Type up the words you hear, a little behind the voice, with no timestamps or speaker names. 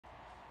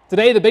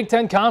Today, the Big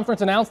Ten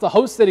Conference announced the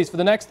host cities for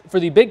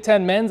the Big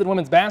Ten men's and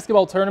women's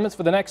basketball tournaments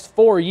for the next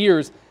 4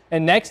 years.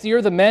 And next year,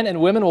 the men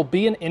and women will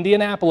be in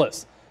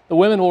Indianapolis. The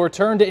women will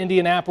return to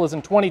Indianapolis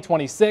in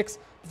 2026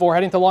 before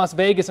heading to Las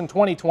Vegas in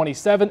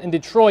 2027 and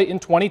Detroit in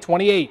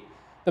 2028.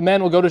 The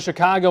men will go to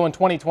Chicago in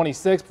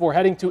 2026 before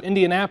heading to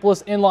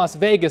Indianapolis and Las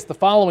Vegas the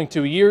following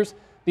 2 years.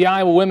 The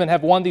Iowa women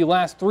have won the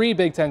last 3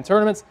 Big Ten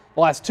tournaments, the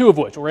last 2 of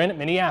which were in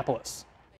Minneapolis.